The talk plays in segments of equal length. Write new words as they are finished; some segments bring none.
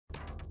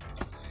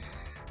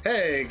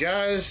Hey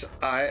guys,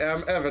 I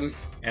am Evan,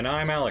 And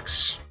I'm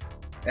Alex.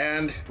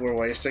 and we're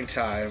wasting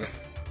time.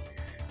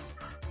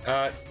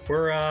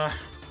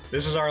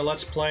 This is our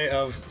Let's Play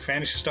of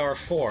Phantasy Star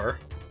 4.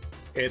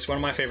 It's one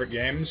of my favorite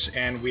games,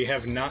 and we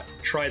have not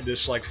tried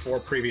this like 4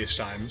 previous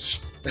times.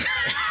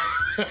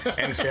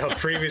 And failed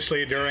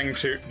previously due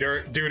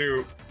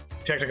to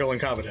technical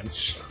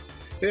incompetence.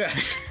 Yeah,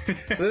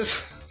 those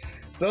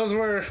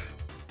were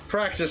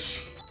practice.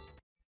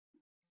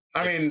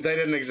 I mean, they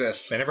didn't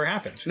exist. They never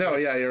happened. No,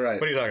 yeah, you're right.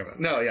 What are you talking about?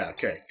 No, yeah,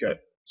 okay, good.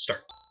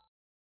 Start.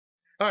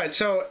 All right,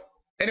 so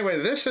anyway,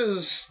 this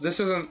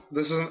isn't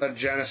a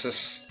Genesis.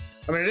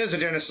 I mean, it is a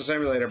Genesis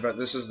emulator, but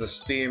this is the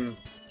Steam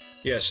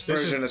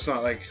version. It's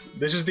not like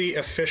this is the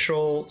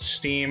official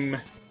Steam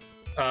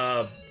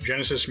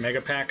Genesis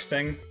Mega Pack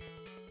thing.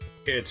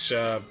 It's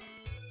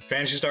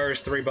Phantasy Star is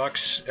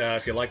 $3.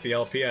 If you like the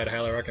LP, I'd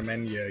highly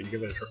recommend you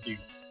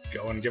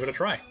go and give it a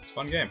try. It's a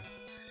fun game.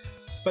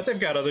 But they've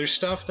got other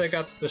stuff. They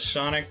got the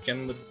Sonic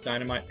and the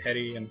Dynamite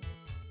Heady and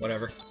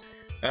whatever.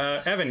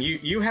 Evan,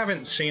 you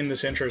haven't seen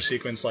this intro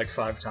sequence like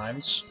 5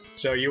 times,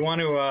 so you want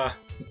to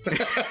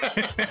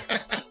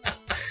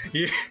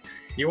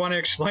you want to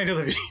explain to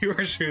the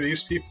viewers who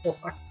these people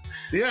are?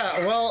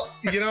 Yeah, well,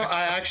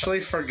 I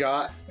actually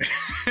forgot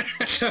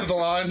the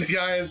blonde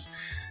guys.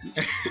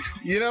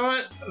 You know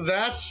what?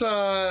 That's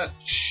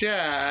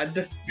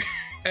Chad,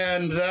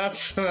 and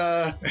that's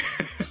the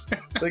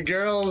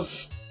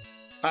girls.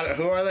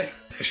 Who are they?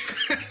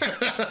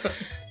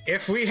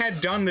 If we had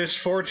done this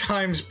 4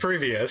 times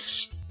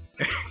previous,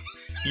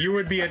 you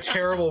would be a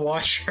terrible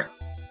watcher.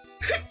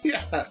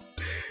 Yeah.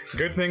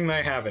 Good thing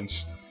they haven't.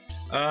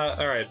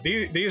 Alright,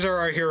 these are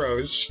our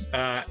heroes.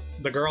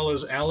 The girl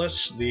is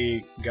Alice,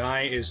 the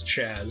guy is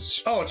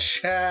Chaz. Oh,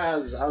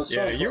 Chaz! I was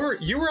so close.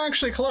 you were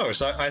actually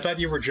close. I thought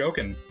you were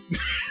joking.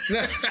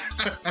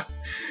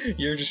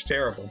 You're just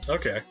terrible.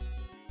 Okay.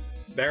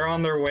 They're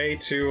on their way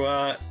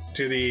to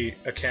the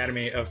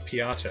Academy of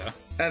Piata.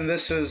 And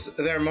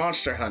they're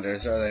monster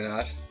hunters, are they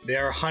not? They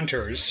are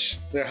hunters.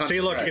 They're hunters.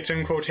 See, look, right. it's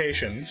in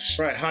quotations.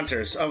 Right,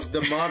 hunters of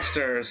the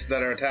monsters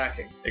that are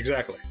attacking.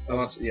 Exactly.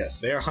 Yes.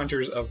 They are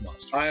hunters of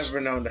monsters. I have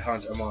been known to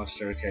hunt a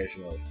monster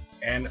occasionally.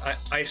 And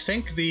I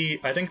think the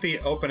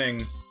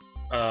opening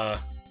I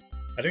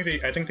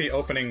think the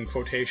opening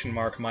quotation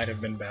mark might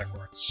have been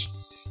backwards.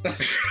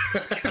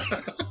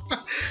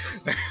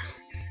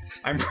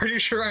 I'm pretty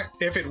sure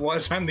if it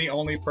was, I'm the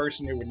only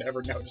person who would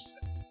never notice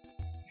it.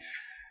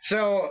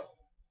 So,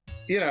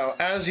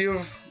 as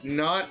you've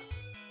not,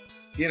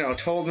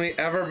 told me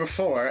ever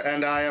before,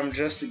 and I am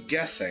just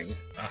guessing,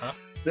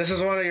 this is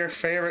one of your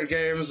favorite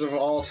games of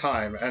all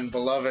time, and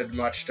beloved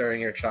much during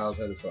your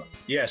childhood as well.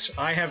 Yes,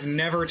 I have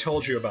never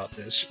told you about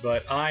this,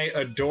 but I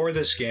adore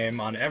this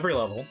game on every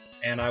level,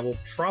 and I will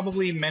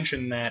probably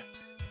mention that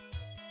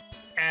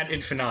ad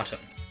infinitum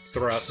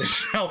throughout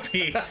this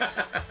LP.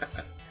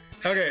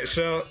 Okay,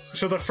 so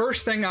the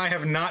first thing I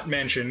have not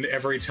mentioned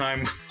every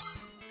time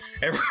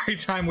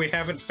we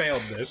haven't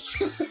failed this,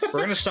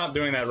 we're gonna stop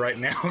doing that right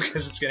now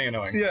because it's getting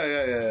annoying.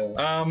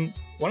 Yeah.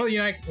 One of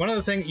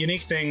the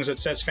unique things that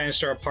sets Phantasy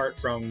Star apart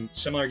from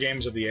similar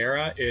games of the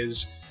era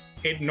is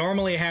it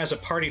normally has a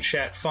party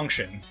chat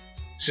function.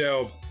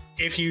 So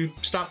if you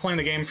stop playing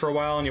the game for a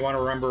while and you want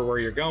to remember where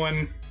you're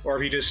going, or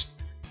if you just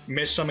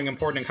miss something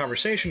important in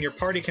conversation, your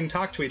party can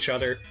talk to each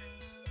other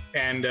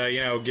and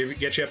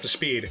get you up to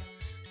speed.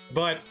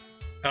 But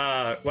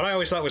what I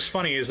always thought was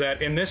funny is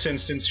that in this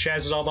instance, Chaz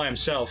is all by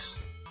himself.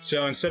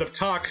 So instead of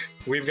talk,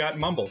 we've got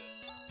mumble.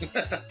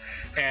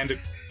 And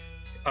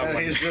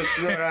he's just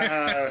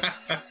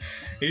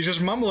he's just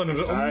mumbling.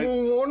 I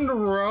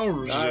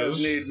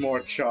need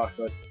more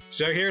chocolate.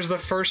 So here's the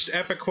first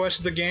epic quest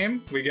of the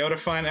game. We go to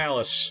find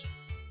Alice.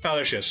 Oh,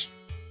 there she is.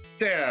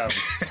 Damn.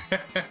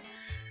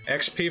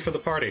 XP for the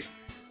party.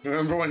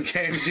 Remember when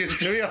games used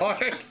to be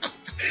hard?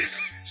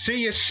 See,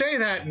 you say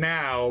that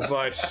now,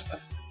 but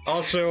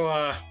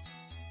also,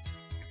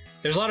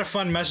 there's a lot of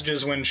fun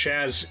messages when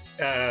Chaz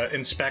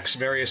inspects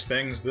various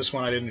things. This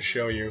one I didn't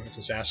show you.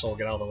 This asshole,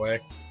 get out of the way.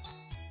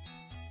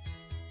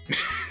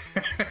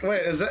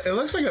 Wait, it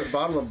looks like a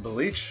bottle of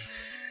bleach.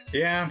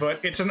 Yeah, but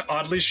it's an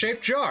oddly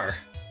shaped jar.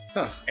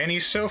 Huh. And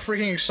he's so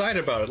freaking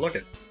excited about it. Look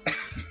at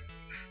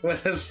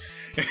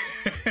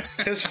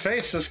his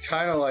face is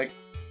kind of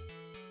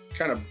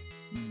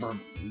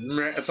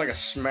it's like a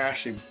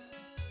smashy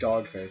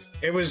dog face.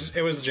 It was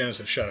the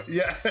Genesis. Shut up.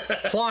 Yeah.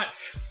 Plot.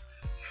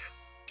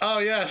 Oh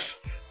yes.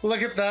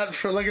 Look at that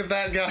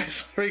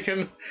guy's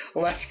freaking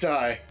left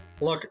eye.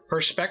 Look,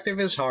 perspective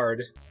is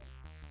hard.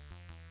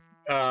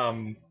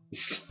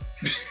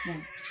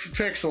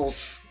 Pixels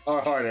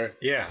are harder.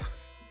 Yeah.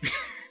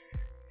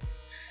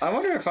 I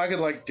wonder if I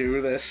could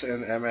do this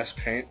in MS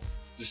Paint,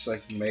 just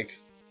make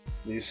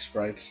these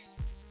sprites.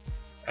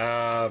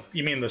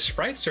 You mean the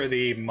sprites or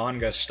the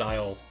manga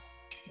style,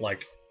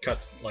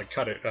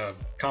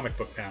 comic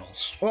book panels?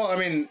 Well, I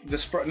mean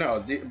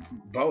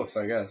both,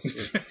 I guess.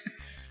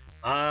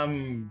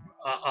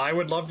 I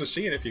would love to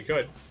see it if you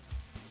could.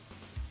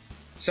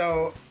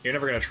 So you're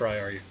never gonna try,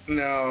 are you?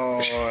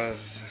 No.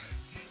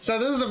 So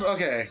this is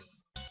okay.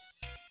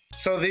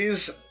 So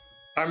these,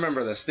 I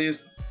remember this. These,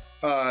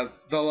 the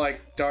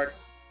like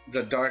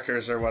the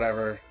Darkers or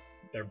whatever.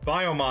 They're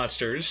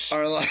biomonsters.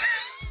 Are like.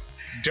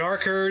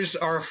 Darkers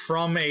are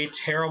from a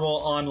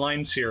terrible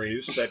online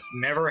series that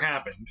never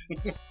happened.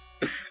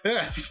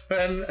 Yes,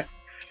 and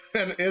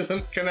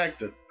isn't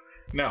connected.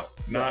 No,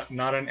 not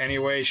in any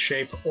way,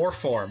 shape, or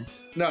form.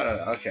 No,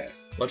 okay.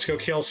 Let's go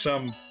kill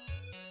some...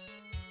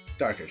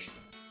 Darkers.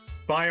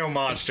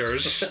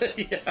 Biomonsters.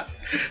 Yeah.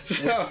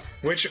 So...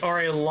 Which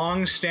are a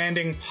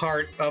long-standing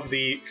part of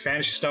the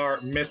Phantasy Star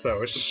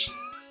mythos.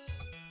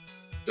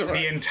 Right.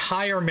 The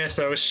entire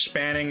mythos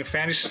spanning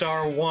Phantasy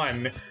Star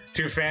 1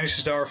 to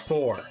Phantasy Star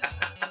 4.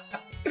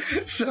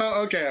 So,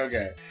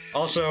 okay.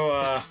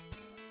 Also,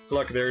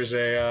 look, there's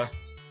a,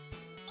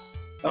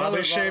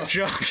 oddly shaped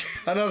jug.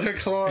 Another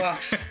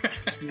Clorox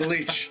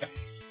bleach.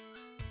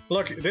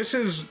 Look, this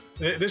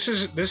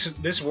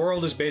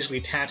world is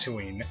basically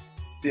Tatooine.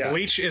 Yeah.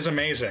 Bleach is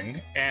amazing,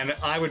 and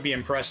I would be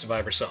impressed if I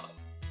ever saw it.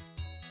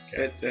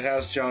 Okay. It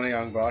has Johnny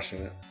Young Bosch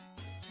in it.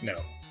 No.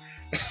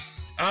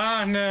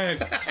 Ah, no.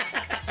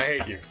 I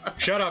hate you.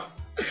 Shut up.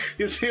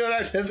 You see what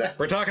I did there?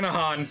 We're talking to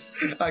Han.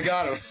 I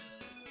got him.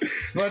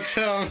 But,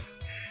 so,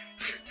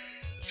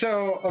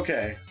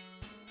 okay.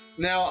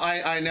 Now,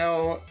 I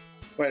know...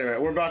 Wait a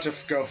minute, we're about to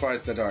go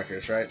fight the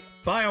Darkers, right?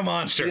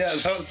 Biomonsters! Yeah,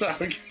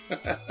 sorry.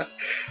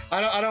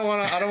 I don't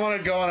want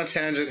to go on a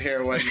tangent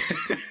here when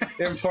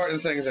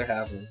important things are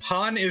happening.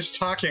 Han is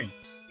talking.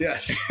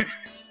 Yes.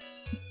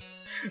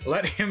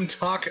 Let him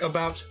talk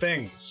about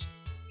things.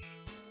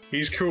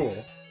 He's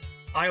cool.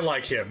 I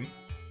like him.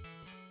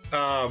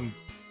 So,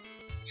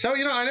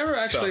 you know, I never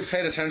actually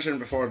paid attention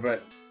before,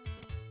 but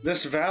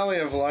this Valley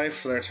of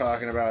Life they're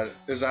talking about,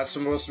 is that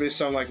supposed to be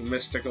some, like,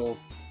 mystical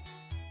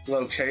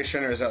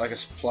location, or is that, like, a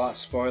plot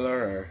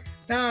spoiler, or...?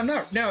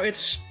 No,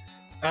 it's,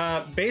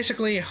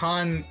 basically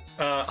Han's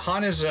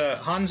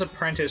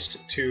apprenticed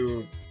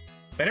to...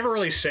 They never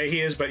really say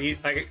he is, but you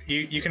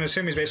can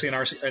assume he's basically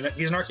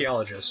he's an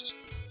archaeologist,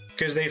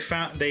 because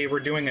they were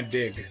doing a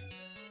dig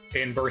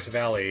in Birth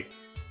Valley,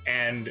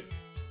 and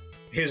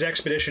his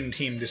expedition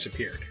team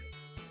disappeared.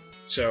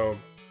 So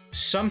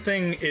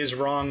something is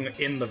wrong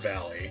in the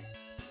valley,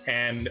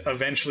 and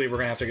eventually we're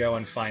gonna have to go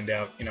and find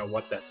out, you know,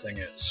 what that thing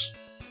is.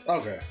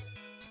 Okay.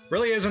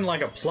 Really isn't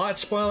like a plot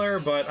spoiler,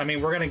 but I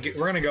mean we're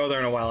gonna go there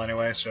in a while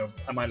anyway, so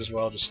I might as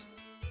well just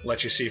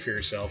let you see for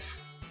yourself.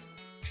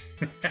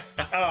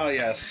 Oh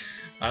yes.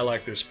 I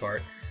like this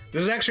part.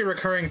 This is actually a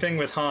recurring thing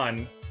with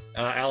Han.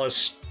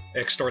 Alice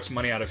extorts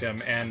money out of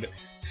him, and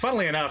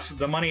funnily enough,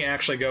 the money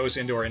actually goes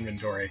into our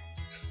inventory.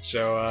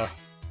 So,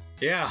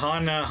 yeah,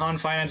 Han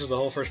finances the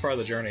whole first part of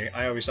the journey.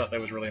 I always thought that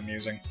was really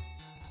amusing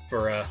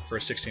for a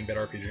 16-bit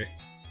RPG.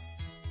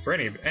 For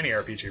any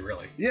RPG,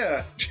 really.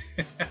 Yeah.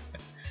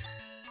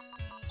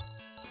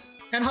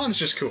 And Han's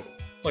just cool.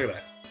 Look at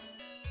that.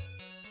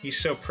 He's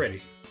so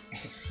pretty.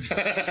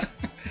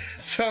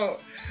 So,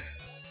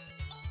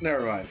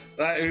 never mind.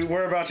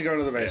 We're about to go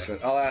to the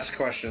basement. Yeah. I'll ask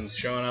questions.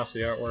 Showing off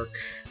the artwork.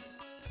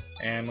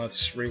 And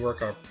let's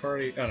rework our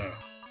party. Oh, no.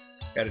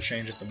 Gotta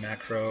change it to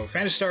macro.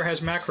 Phantasy Star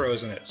has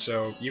macros in it,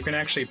 so you can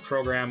actually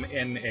program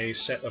in a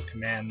set of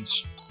commands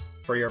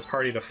for your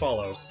party to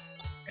follow,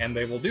 and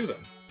they will do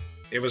them.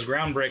 It was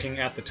groundbreaking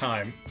at the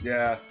time.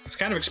 Yeah. It's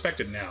kind of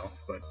expected now,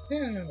 but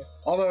yeah.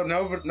 Although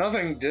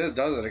nothing does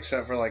it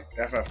except for like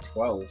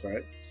FF12,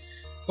 right?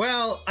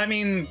 Well, I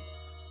mean,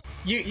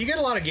 you get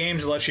a lot of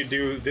games that let you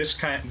do this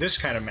kind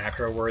of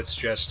macro where it's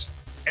just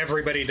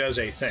everybody does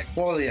a thing.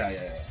 Well,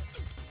 yeah.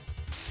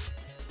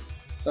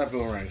 That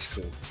boomerang's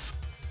cool.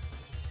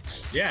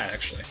 Yeah,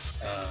 actually.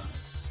 I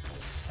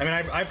mean,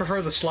 I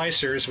prefer the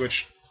slicers,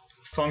 which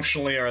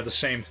functionally are the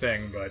same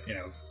thing, but, you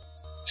know,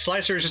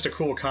 slicer is just a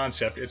cool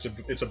concept.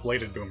 It's a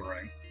bladed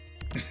boomerang.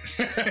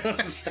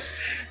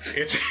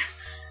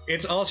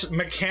 It's also,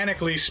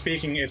 mechanically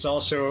speaking, it's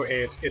also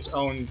its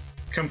own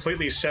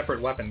completely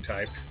separate weapon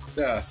type.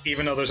 Yeah.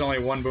 Even though there's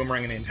only one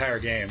boomerang in the entire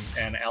game,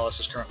 and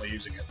Alice is currently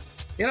using it.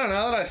 You know,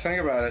 now that I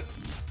think about it,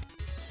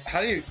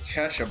 how do you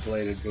catch a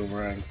bladed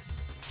boomerang?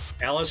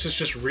 Alice is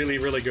just really,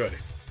 really good.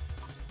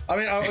 I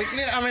mean,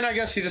 I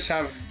guess you just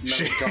have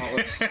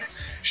gauntlets.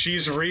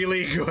 She's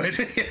really good.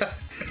 Yeah.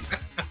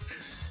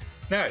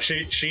 No,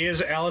 she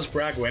is Alice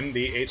Bragwin,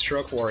 the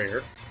 8-stroke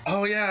warrior.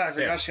 Oh yeah, I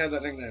forgot she had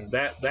that nickname.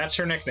 That's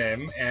her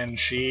nickname, and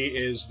she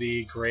is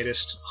the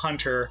greatest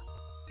hunter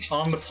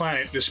on the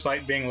planet,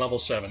 despite being level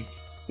 7.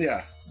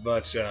 Yeah.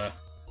 But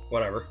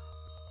whatever,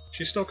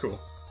 she's still cool.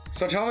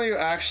 So tell me, you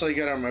actually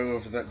get a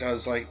move that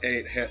does like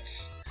 8 hits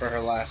for her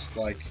last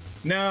like.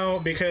 No,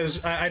 because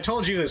I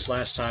told you this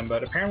last time,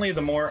 but apparently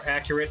the more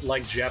accurate,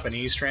 like,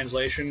 Japanese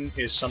translation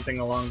is something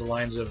along the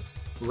lines of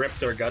rip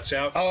their guts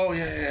out. Oh,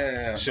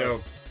 yeah.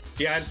 So,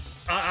 yeah,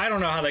 I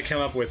don't know how they came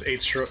up with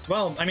 8-stroke.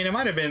 Well, I mean, it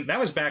might have been, that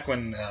was back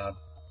when,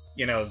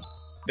 you know,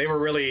 they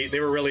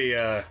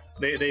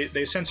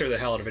censored the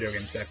hell out of video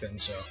games back then,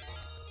 so.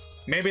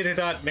 Maybe they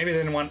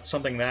didn't want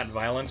something that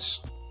violent.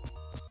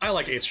 I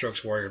like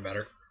 8-strokes warrior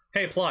better.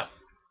 Hey, plot.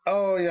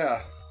 Oh,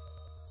 yeah.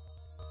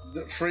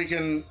 The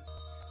freaking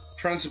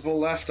principal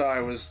Left Eye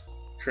was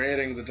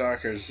creating the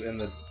Darkers in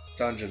the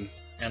dungeon.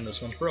 And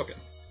this one's broken.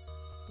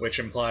 Which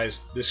implies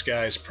this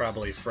guy's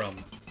probably from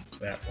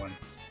that one.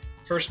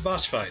 First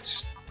boss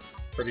fights.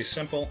 Pretty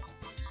simple.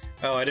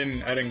 Oh, I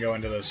didn't go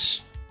into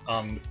this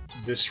on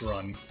this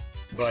run.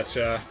 But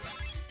so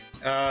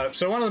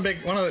one of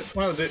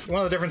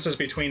the differences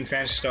between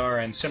Phantasy Star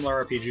and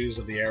similar RPGs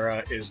of the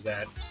era is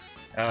that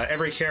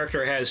every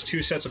character has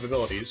two sets of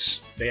abilities.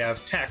 They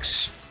have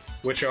techs,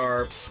 which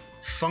are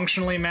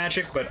functionally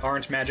magic but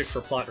aren't magic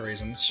for plot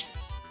reasons,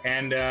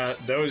 and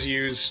those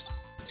use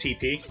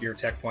TP, your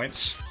tech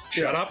points.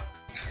 Shut up.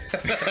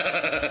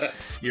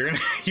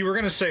 You were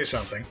gonna say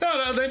something.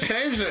 No, they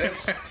changed it.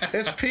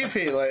 It's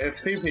PP. Like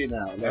it's PP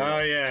now. Oh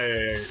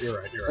yeah.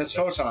 You're right. It's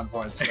photon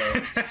points.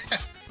 So.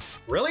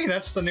 Really?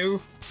 That's the new.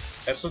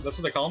 That's what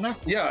they call them now.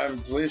 Yeah, I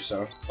believe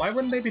so. Why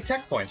wouldn't they be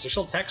tech points? They're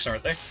still techs,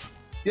 aren't they?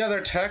 Yeah,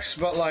 they're techs,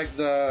 but like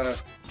the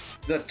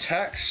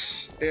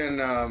techs in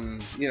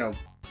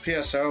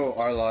PSO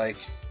are like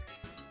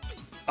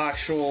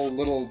actual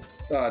little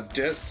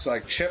discs,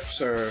 like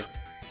chips or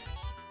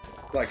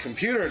like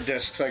computer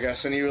discs, I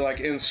guess, and you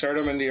like insert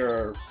them into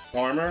your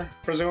armor,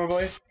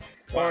 presumably.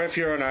 Wow. Or if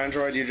you're an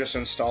Android, you just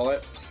install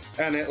it,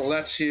 and it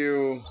lets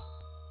you,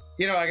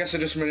 I guess it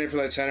just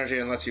manipulates energy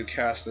and lets you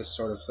cast this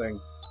sort of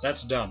thing.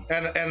 That's dumb.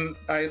 And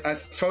I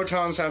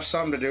photons have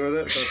something to do with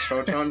it, so it's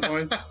photon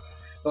points.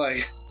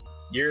 Like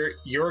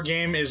your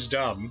game is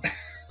dumb,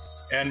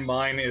 and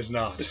mine is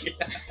not.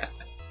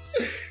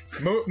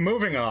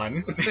 Moving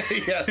on.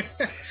 Yes.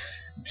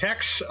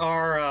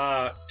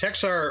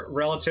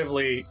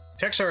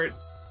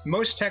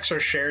 Most techs are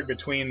shared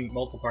between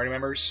multiple party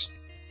members.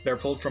 They're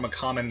pulled from a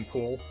common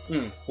pool,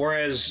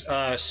 whereas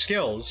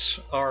skills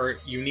are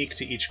unique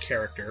to each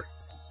character,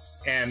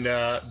 and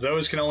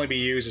those can only be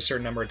used a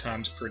certain number of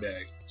times per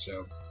day.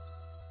 So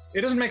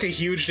it doesn't make a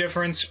huge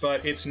difference,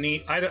 but it's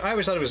neat. I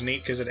always thought it was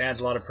neat because it adds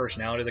a lot of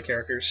personality to the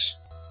characters,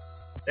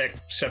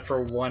 except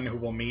for one who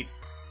we'll meet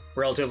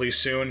relatively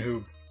soon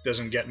who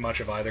doesn't get much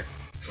of either.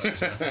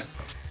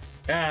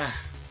 But,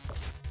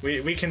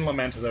 we can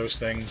lament those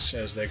things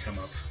as they come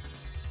up.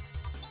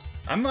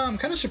 I'm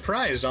kind of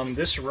surprised on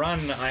this run.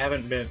 I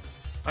haven't been.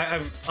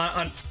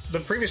 On the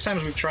previous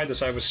times we've tried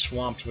this, I was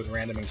swamped with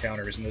random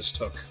encounters, and this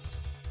took.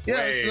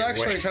 Yeah, it's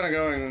actually kind of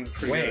going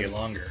pretty way good.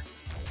 Longer.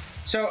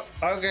 So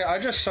okay, I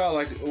just saw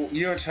like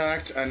you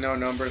attacked and no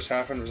numbers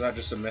happened. Was that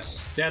just a miss?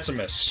 That's a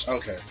miss.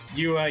 Okay.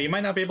 You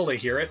might not be able to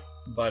hear it,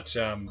 but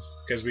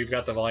because we've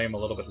got the volume a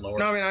little bit lower.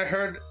 No, I mean I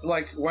heard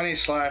like when he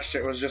slashed,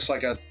 it was just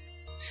like a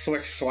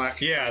flick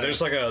thwack. Yeah,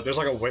 there's like a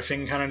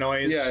whiffing kind of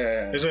noise.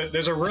 Yeah.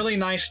 There's a really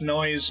nice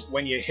noise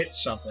when you hit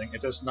something.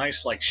 It's this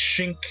nice like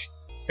shink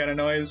kind of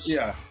noise.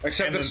 Yeah,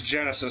 except it's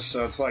Genesis,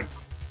 so it's like.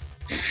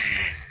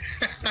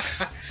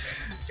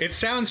 It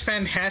sounds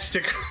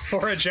fantastic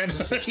for a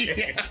Genesis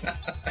game.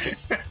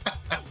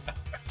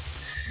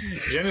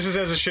 Genesis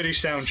has a shitty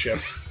sound chip.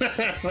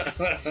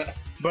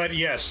 But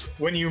yes,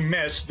 when you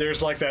miss,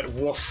 there's like that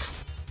woof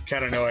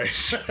kind of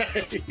noise.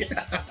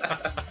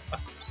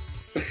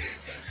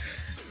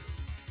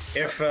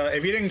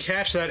 If you didn't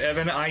catch that,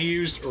 Evan, I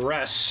used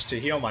rest to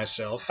heal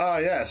myself. Oh,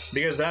 yes.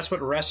 Because that's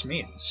what rest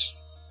means.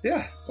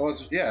 Yeah. Well,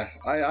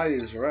 I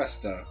use rest,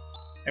 though.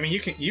 I mean,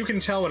 you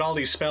can tell what all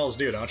these spells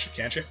do, don't you?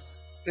 Can't you?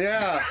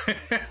 Yeah.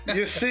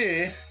 You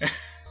see,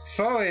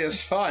 Foe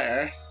is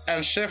fire,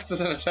 and Shift is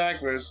an attack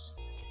boost.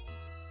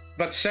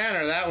 But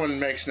Sanner, that one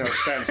makes no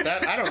sense.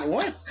 That I don't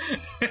what.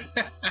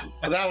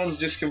 That one's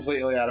just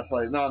completely out of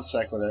place, non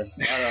sequitur.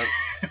 I don't.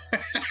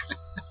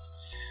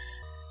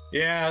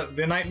 Yeah,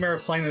 the nightmare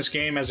of playing this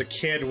game as a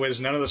kid was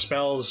none of the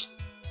spells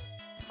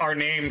are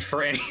named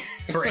for any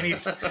none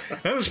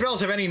of the spells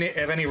have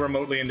any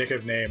remotely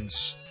indicative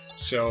names.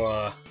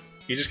 So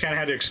you just kind of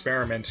had to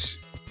experiment.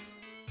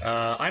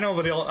 I know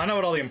what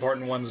all the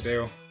important ones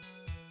do,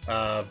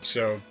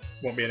 so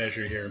won't be an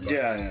issue here. But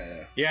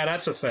yeah,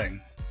 that's a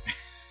thing.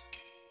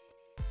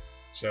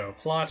 So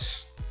plot.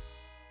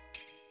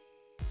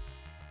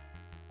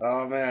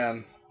 Oh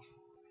man,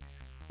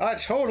 I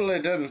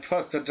totally didn't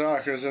put the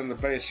Darkers in the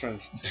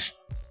basement.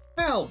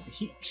 Well,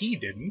 he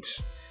didn't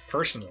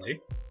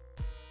personally.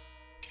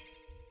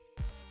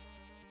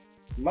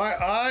 My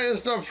eye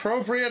is the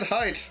appropriate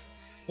height.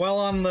 Well,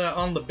 on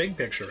the big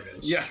picture it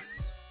is. Yeah.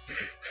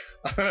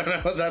 I don't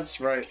know, that's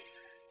right.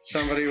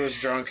 Somebody was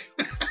drunk.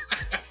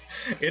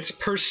 It's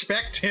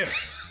perspective.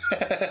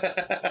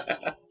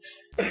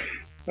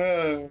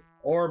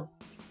 Or,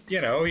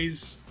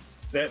 he's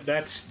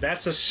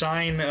that's a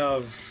sign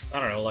of, I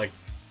don't know, like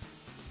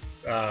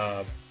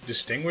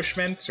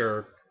distinguishment,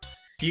 or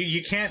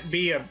you can't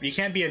be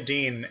a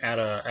dean at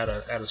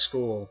a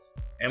school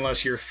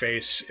unless your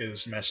face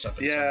is messed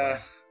up in some way.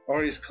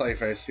 Or he's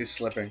Clayface, he's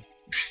slipping.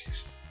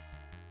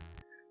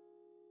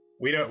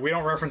 We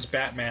don't reference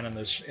Batman in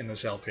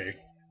this LP.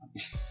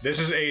 This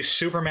is a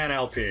Superman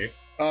LP.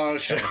 Oh,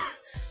 okay.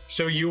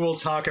 So you will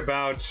talk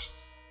about.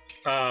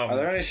 Are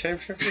there any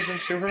shapeshifters in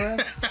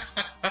Superman?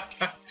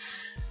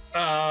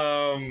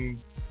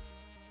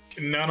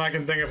 None I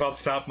can think of off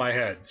the top of my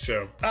head.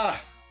 So.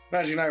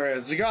 Magic Knight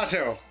Raid,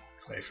 Zagato.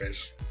 Clayface.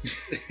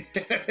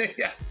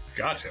 Yeah.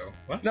 Gato?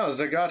 What? No,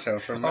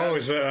 Zagato from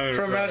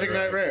from Magic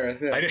Knight Rare.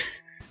 Yeah.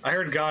 I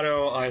heard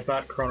Gato, I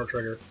thought Chrono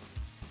Trigger.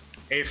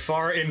 A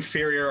far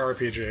inferior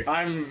RPG.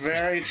 I'm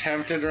very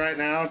tempted right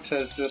now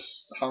to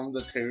just hum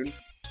the tune.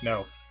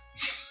 No.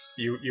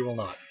 You will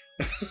not.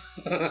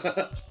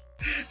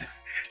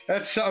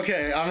 That's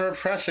okay, I'm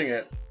repressing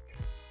it.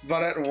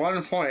 But at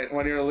one point,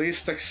 when you're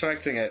least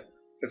expecting it,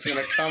 it's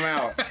gonna come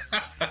out.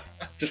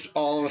 Just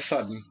all of a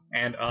sudden.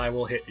 And I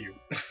will hit you.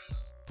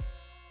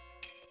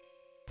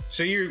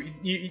 So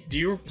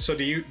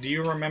do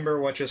you remember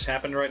what just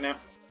happened right now?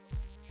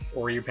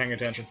 Or were you paying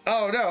attention?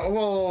 Oh no,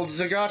 well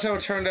Zagato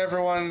turned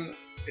everyone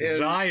in...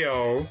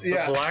 Zio,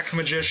 the Black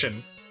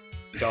Magician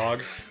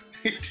dog.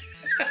 He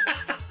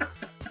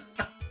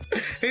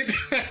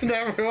turned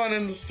everyone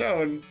into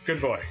stone.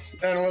 Good boy.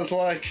 And was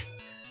like,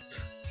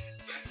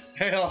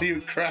 hey all you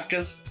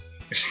crackers.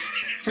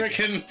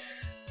 Frickin'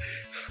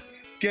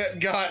 get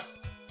got.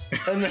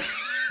 And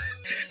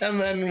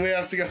then we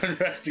have to go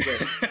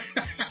investigate.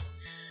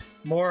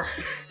 More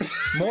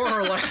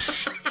or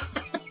less.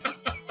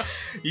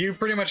 You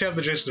pretty much have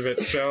the gist of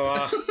it,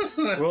 so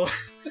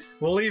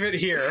we'll leave it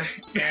here.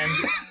 And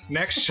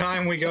next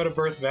time we go to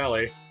Birth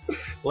Valley,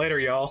 later,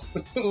 y'all.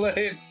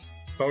 Late.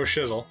 Bo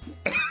shizzle.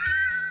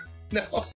 No.